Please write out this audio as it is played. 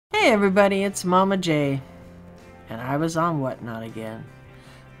Hey everybody, it's Mama J, and I was on Whatnot again,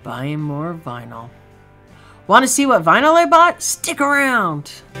 buying more vinyl. Want to see what vinyl I bought? Stick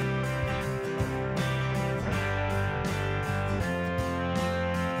around!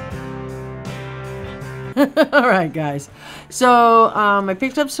 Alright guys, so I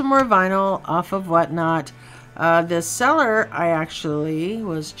picked up some more vinyl off of Whatnot. The seller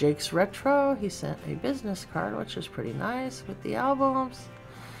was Jake's Retro. He sent a business card, which is pretty nice with the albums.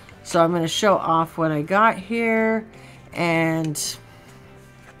 So I'm going to show off what I got here, and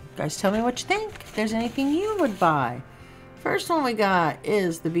guys tell me what you think. If there's anything you would buy. First one we got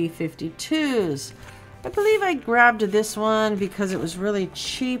is the B-52s. I believe I grabbed this one because it was really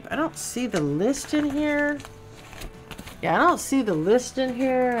cheap. I don't see the list in here. Yeah, I don't see the list in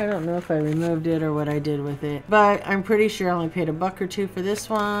here. I don't know if I removed it or what I did with it. But I'm pretty sure I only paid $1 or $2 for this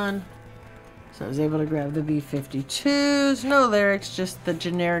one. So I was able to grab the B-52s. No lyrics, just the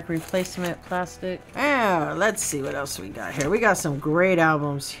generic replacement plastic. Ah, let's see what else we got here. We got some great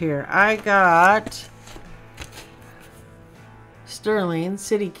albums here. I got Sterling,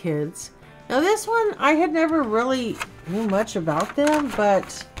 City Kids. Now this one, I had never really knew much about them,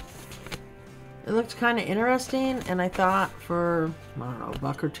 but it looked kind of interesting, and I thought for, I don't know,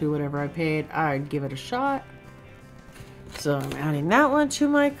 $1 or $2, whatever I paid, I'd give it a shot. So I'm adding that one to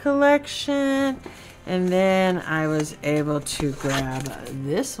my collection. And then I was able to grab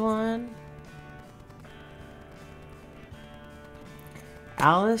this one.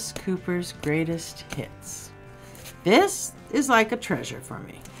 Alice Cooper's Greatest Hits. This is like a treasure for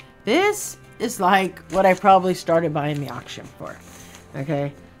me. This is like what I probably started buying the auction for.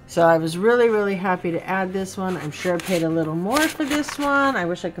 Okay. So I was really happy to add this one. I'm sure I paid a little more for this one. I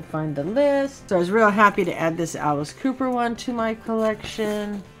wish I could find the list. So I was real happy to add this Alice Cooper one to my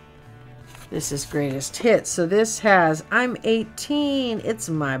collection. This is Greatest Hits. So this has I'm 18, It's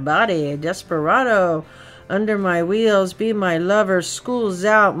My Body, Desperado, Under My Wheels, Be My Lover, School's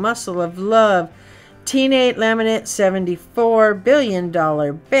Out, Muscle of Love, Teenage Laminate 74, $1 Billion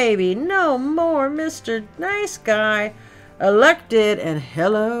Baby, No More, Mr. Nice Guy, Elected, and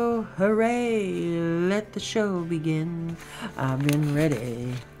Hello, Hooray, Let the Show Begin. I've been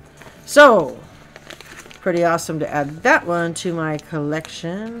ready. So, pretty awesome to add that one to my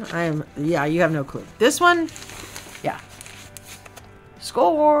collection. Yeah, you have no clue. This one, yeah.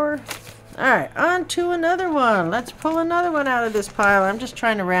 Score. Alright, on to another one. Let's pull another one out of this pile. I'm just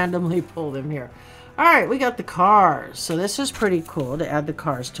trying to randomly pull them here. Alright, we got the Cars. So this is pretty cool to add the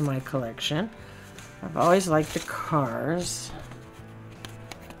Cars to my collection. I've always liked the Cars.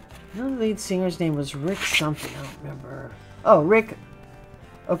 The lead singer's name was Rick something. I don't remember. Oh, Rick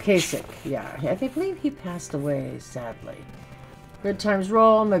Ocasek. Yeah, I believe he passed away, sadly. Good Times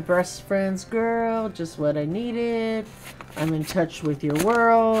Roll, My Best Friend's Girl, Just What I Needed, I'm in Touch with Your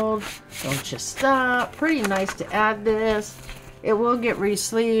World, Don't You Stop. Pretty nice to add this. It will get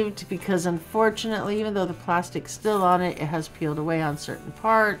re-sleeved because unfortunately, even though the plastic's still on it, it has peeled away on certain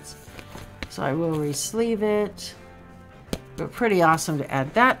parts. So I will re-sleeve it. But pretty awesome to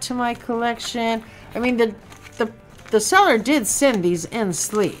add that to my collection. I mean, the seller did send these in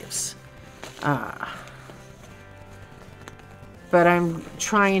sleeves. But I'm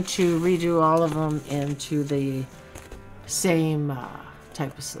trying to redo all of them into the same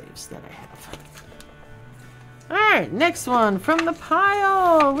type of sleeves that I have. Alright, next one from the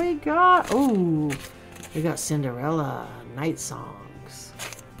pile. We got Cinderella Night Songs.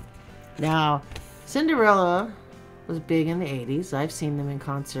 Now, Cinderella was big in the 80s. I've seen them in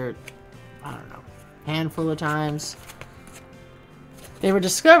concert, I don't know, handful of times. They were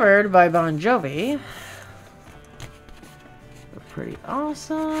discovered by Bon Jovi. They're pretty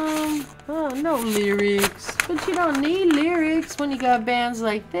awesome. Oh, no lyrics. But you don't need lyrics when you got bands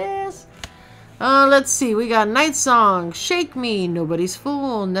like this. Let's see. We got Night Song, Shake Me, Nobody's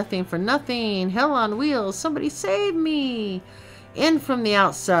Fool, Nothing for Nothing, Hell on Wheels, Somebody Save Me, In From the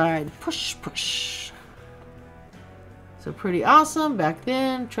Outside, Push Push. So pretty awesome back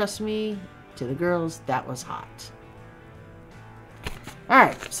then. Trust me, to the girls, that was hot.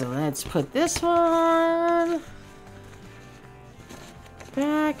 Alright, so let's put this one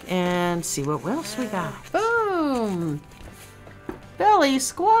back and see what else we got. Boom! Belly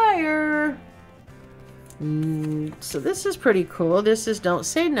Squire. So this is pretty cool. This is Don't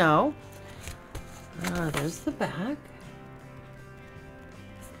Say No. There's the back.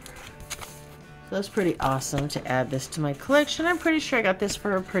 So that's pretty awesome to add this to my collection. I'm pretty sure I got this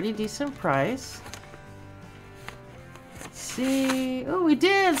for a pretty decent price. Let's see. Oh, we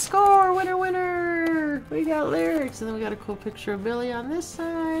did! Score! Winner, winner! We got lyrics. And then we got a cool picture of Billy on this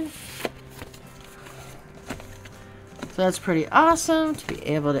side. So that's pretty awesome to be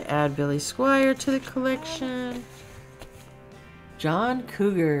able to add Billy Squier to the collection. John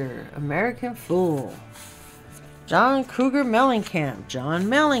Cougar, American Fool. John Cougar Mellencamp, John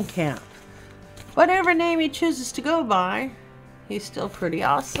Mellencamp. Whatever name he chooses to go by, he's still pretty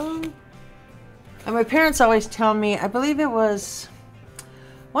awesome. And my parents always tell me, I believe it was, I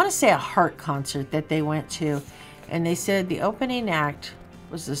want to say a Heart concert that they went to. And they said the opening act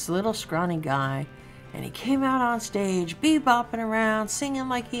was this little scrawny guy. And he came out on stage, bebopping around, singing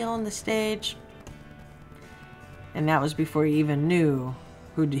like he owned the stage. And that was before he even knew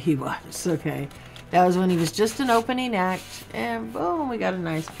who he was, okay? That was when he was just an opening act. And boom, we got a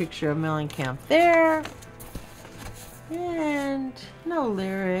nice picture of Mellencamp there. And no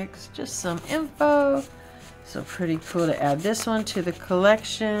lyrics, just some info. So pretty cool to add this one to the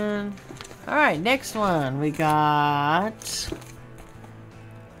collection. Alright, next one. We got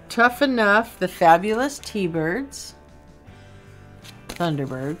Tough Enough, the Fabulous T-Birds.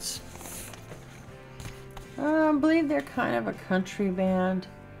 Thunderbirds. I believe they're kind of a country band.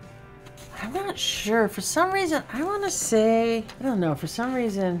 I'm not sure. For some reason, I want to say, I don't know, for some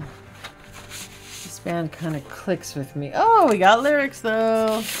reason, this band kind of clicks with me. Oh, we got lyrics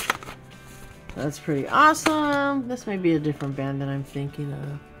though. That's pretty awesome. This may be a different band than I'm thinking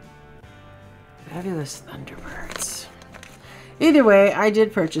of. Fabulous Thunderbirds. Either way, I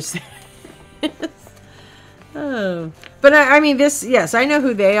did purchase this. Oh. But I mean, this, yes, I know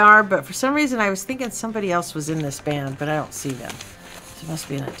who they are, but for some reason I was thinking somebody else was in this band, but I don't see them. So it must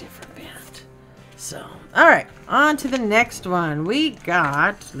be in a different band. So, alright, on to the next one. We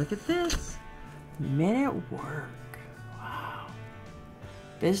got, look at this, Men at Work. Wow.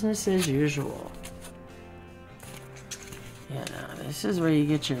 Business as usual. Yeah, no, this is where you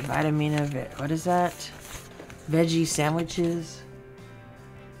get your vitamin of it. What is that? Veggie sandwiches.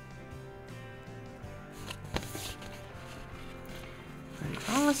 Pretty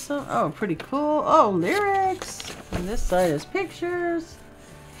awesome. Oh, pretty cool. Oh, lyrics. And this side is pictures.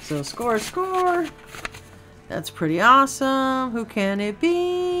 So score, score. That's pretty awesome. Who can it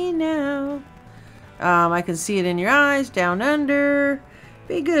be now? I can see it in your eyes. Down under.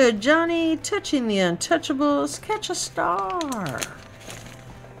 Be good, Johnny. Touching the untouchables. Catch a star.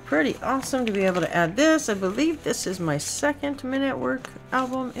 Pretty awesome to be able to add this. I believe this is my second Men at Work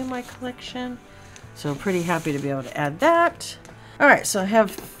album in my collection. So pretty happy to be able to add that. Alright, so I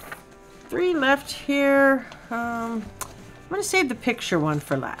have 3 left here. I'm going to save the picture one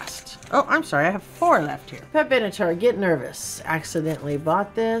for last. Oh, I'm sorry. I have 4 left here. Pat Benatar, Get Nervous. Accidentally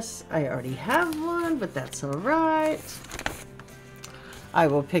bought this. I already have one, but that's alright. I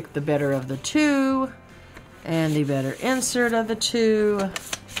will pick the better of the 2. And the better insert of the 2.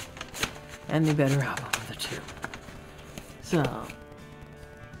 And the better album of the 2.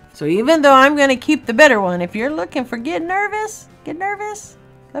 So even though I'm going to keep the better one, if you're looking for Get Nervous,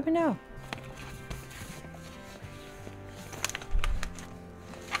 let me know.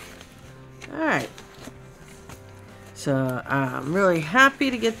 Alright. So I'm really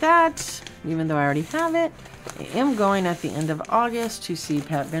happy to get that, even though I already have it. I am going at the end of August to see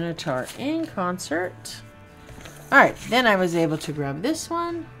Pat Benatar in concert. Alright, then I was able to grab this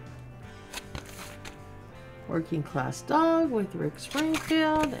one. Working Class Dog with Rick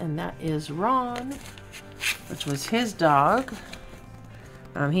Springfield, and that is Ron, which was his dog.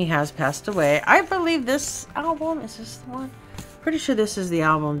 He has passed away. I believe this album, is this the one? Pretty sure this is the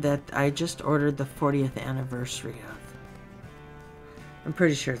album that I just ordered the 40th anniversary of. I'm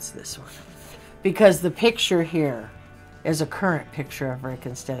pretty sure it's this one. Because the picture here is a current picture of Rick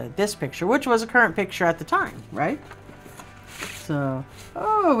instead of this picture, which was a current picture at the time, right? So,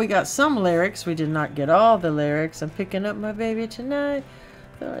 oh, we got some lyrics. We did not get all the lyrics. I'm picking up my baby tonight.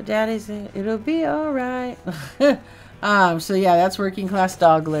 Daddy's in, it'll be all right. So yeah, that's Working Class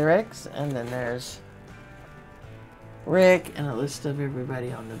Dog lyrics. And then there's Rick and a list of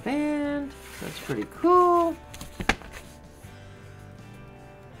everybody on the band. That's pretty cool.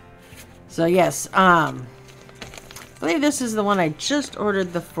 So yes, I believe this is the one I just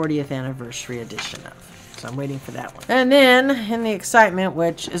ordered the 40th anniversary edition of. So I'm waiting for that one. And then, in the excitement,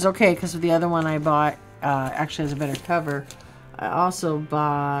 which is okay because the other one I bought actually has a better cover, I also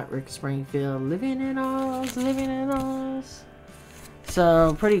bought Rick Springfield, Living in Oz, Living in Oz.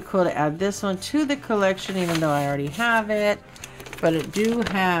 So pretty cool to add this one to the collection, even though I already have it. But it do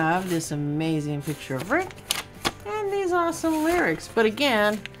have this amazing picture of Rick and these awesome lyrics. But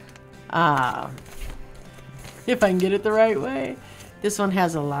again, if I can get it the right way, this one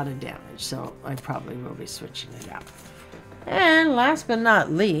has a lot of damage, so I probably will be switching it out. And last but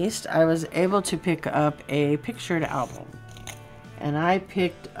not least, I was able to pick up a pictured album. And I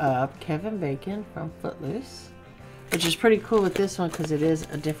picked up Kevin Bacon from Footloose. which is pretty cool with this one because it is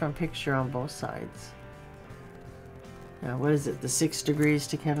a different picture on both sides. Now, what is it? The 6 Degrees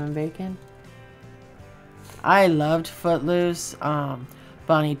to Kevin Bacon. I loved Footloose.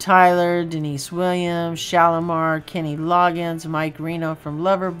 Bonnie Tyler, Denise Williams, Shalimar, Kenny Loggins, Mike Reno from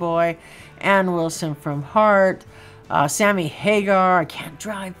Loverboy, Ann Wilson from Heart, Sammy Hagar, I Can't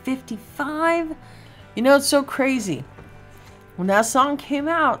Drive 55. You know, it's so crazy. When that song came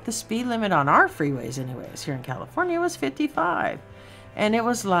out, the speed limit on our freeways anyways, here in California, was 55. And it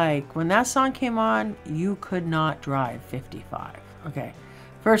was like, when that song came on, you could not drive 55. Okay,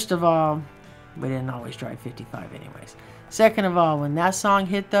 first of all, we didn't always drive 55 anyways. Second of all, when that song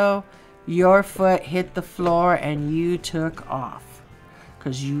hit though, your foot hit the floor and you took off.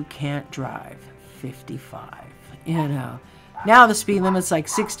 Because you can't drive 55, you know. Now the speed limit's like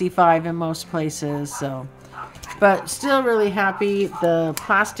 65 in most places, so. But still really happy. The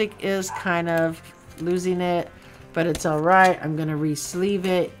plastic is kind of losing it, but it's all right. I'm going to re-sleeve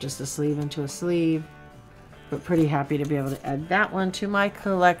it, just a sleeve into a sleeve. But pretty happy to be able to add that one to my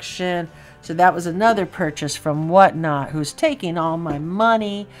collection. So that was another purchase from Whatnot, who's taking all my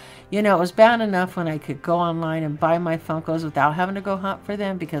money. You know, it was bad enough when I could go online and buy my Funkos without having to go hunt for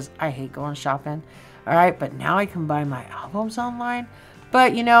them because I hate going shopping. All right, but now I can buy my albums online.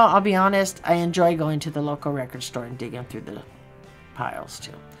 But, you know, I'll be honest, I enjoy going to the local record store and digging through the piles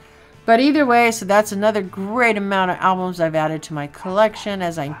too. But either way, so that's another great amount of albums I've added to my collection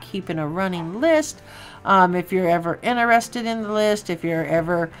as I'm keeping a running list. If you're ever interested in the list, if you're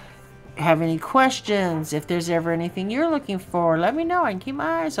ever have any questions, if there's ever anything you're looking for, let me know. I can keep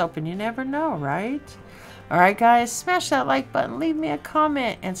my eyes open. You never know, right? All right, guys, smash that like button, leave me a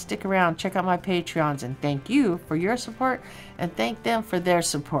comment, and stick around. Check out my Patreons, and thank you for your support, and thank them for their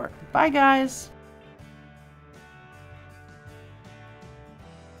support. Bye, guys.